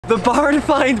The barn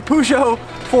find Peugeot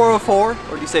 404,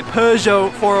 or do you say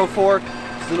Peugeot 404?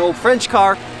 It's an old French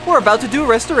car. We're about to do a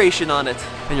restoration on it.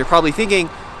 And you're probably thinking,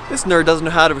 this nerd doesn't know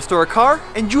how to restore a car,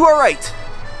 and you are right.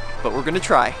 But we're gonna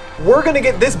try. We're gonna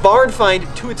get this barn find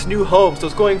to its new home. So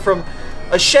it's going from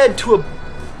a shed to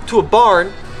a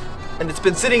barn, and it's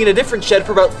been sitting in a different shed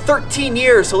for about 13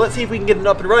 years. So let's see if we can get it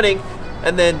up and running,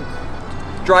 and then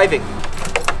driving.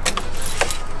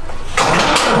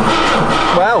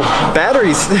 Wow,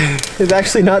 batteries is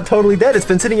actually not totally dead. It's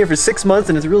been sitting here for 6 months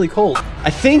and it's really cold. I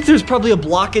think there's probably a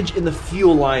blockage in the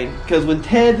fuel line because when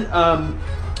Ted,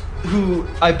 who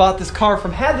I bought this car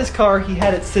from, had this car, he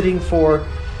had it sitting for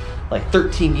like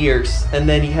 13 years and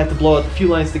then he had to blow out the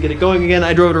fuel lines to get it going again.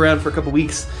 I drove it around for a couple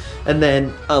weeks and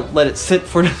then let it sit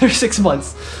for another 6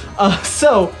 months.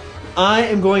 So I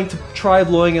am going to try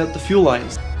blowing out the fuel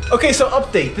lines. Okay, so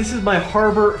update. This is my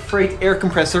Harbor Freight air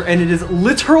compressor and it is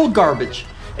literal garbage.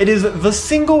 It is the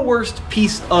single worst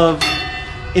piece of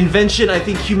invention I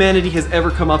think humanity has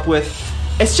ever come up with.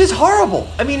 It's just horrible.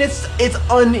 I mean, it's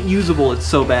unusable. It's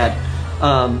so bad.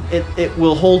 It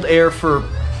will hold air for,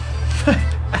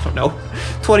 I don't know,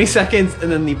 20 seconds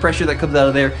and then the pressure that comes out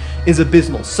of there is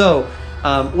abysmal. So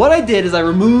what I did is I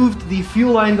removed the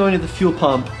fuel line going to the fuel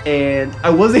pump and I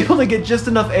was able to get just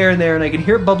enough air in there and I can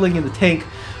hear it bubbling in the tank,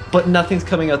 but nothing's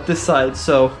coming out this side,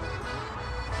 so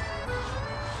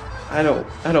I don't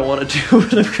want to do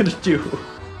what I'm gonna do.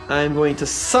 I'm going to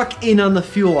suck in on the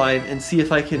fuel line and see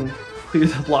if I can clear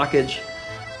the blockage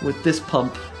with this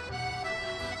pump.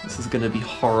 This is gonna be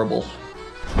horrible.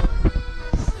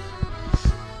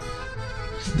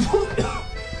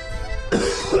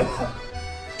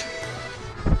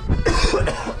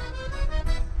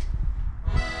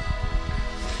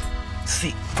 Let's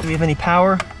see, do we have any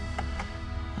power?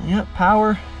 Yep,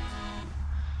 power.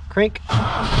 Crank.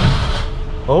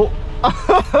 Oh.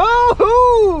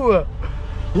 Oh!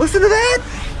 Listen to that!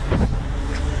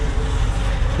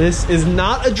 This is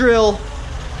not a drill.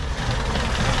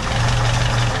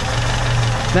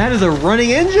 That is a running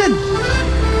engine.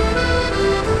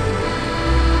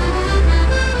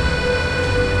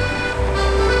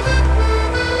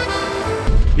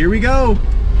 Here we go.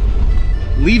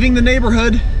 Leaving the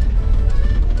neighborhood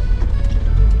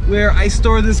where I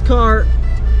store this car.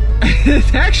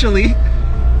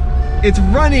 It's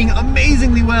running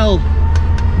amazingly well.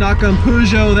 Knock on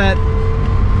Peugeot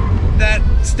that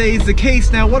stays the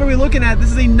case. Now what are we looking at? This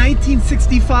is a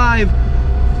 1965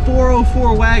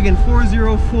 404 wagon,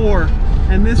 404.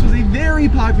 And this was a very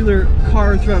popular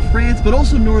car throughout France, but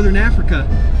also Northern Africa.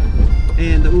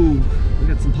 And ooh, we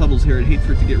got some puddles here. I'd hate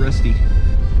for it to get rusty.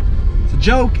 It's a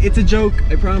joke, it's a joke.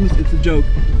 I promise it's a joke.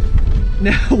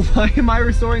 Now, why am I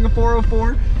restoring a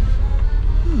 404?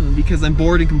 Because I'm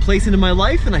bored and complacent in my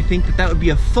life and I think that would be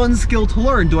a fun skill to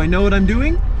learn. Do I know what I'm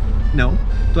doing? No.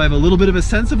 Do I have a little bit of a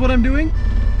sense of what I'm doing?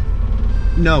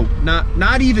 No,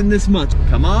 not even this much.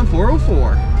 Come on,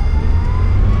 404.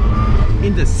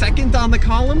 Into second on the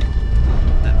column.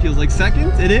 That feels like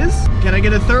second, it is. Can I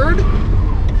get a third?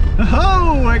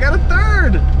 Oh, I got a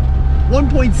third.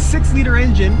 1.6 liter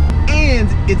engine, and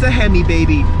it's a Hemi,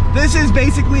 baby. This is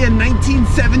basically a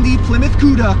 1970 Plymouth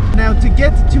Cuda. Now, to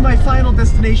get to my final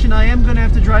destination, I am gonna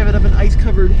have to drive it up an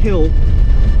ice-covered hill,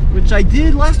 which I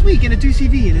did last week in a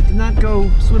 2CV, and it did not go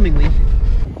swimmingly.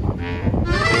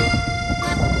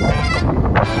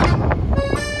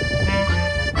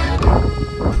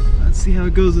 Let's see how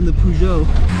it goes in the Peugeot.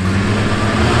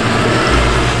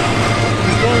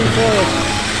 It's going for it.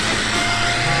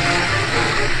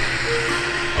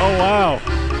 Oh wow.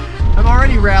 I'm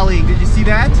already rallying, did you see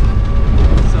that?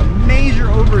 It's a major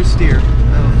oversteer.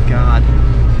 Oh God.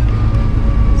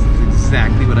 This is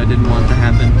exactly what I didn't want to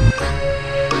happen.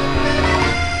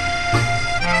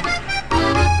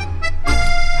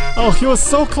 Oh, he was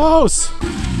so close.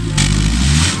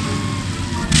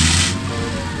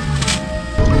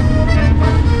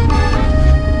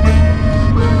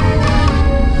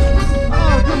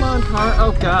 Oh, come on, car.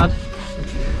 Oh God.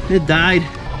 It died.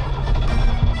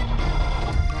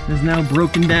 Is now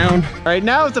broken down. All right,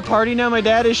 now it's a party. Now my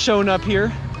dad is showing up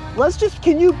here.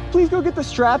 Can you please go get the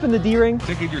strap and the D-ring?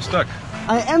 I think you're stuck.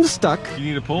 I am stuck. You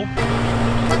need a pull?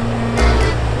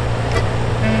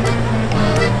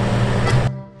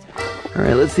 All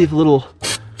right, let's see if a little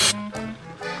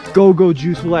go-go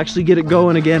juice will actually get it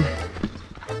going again.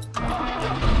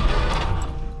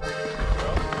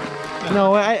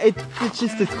 No,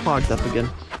 it's clogged up again.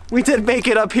 We did make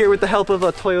it up here with the help of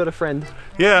a Toyota friend.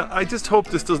 Yeah, I just hope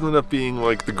this doesn't end up being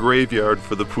like the graveyard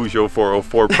for the Peugeot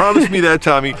 404. Promise me that,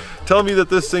 Tommy. Tell me that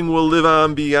this thing will live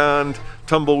on beyond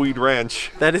tumbleweed ranch.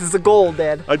 That is the goal,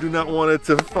 Dad. I do not want it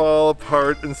to fall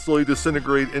apart and slowly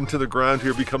disintegrate into the ground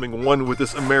here, becoming one with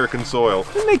this American soil.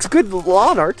 It makes good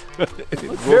lawn art. It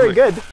will Very make- good.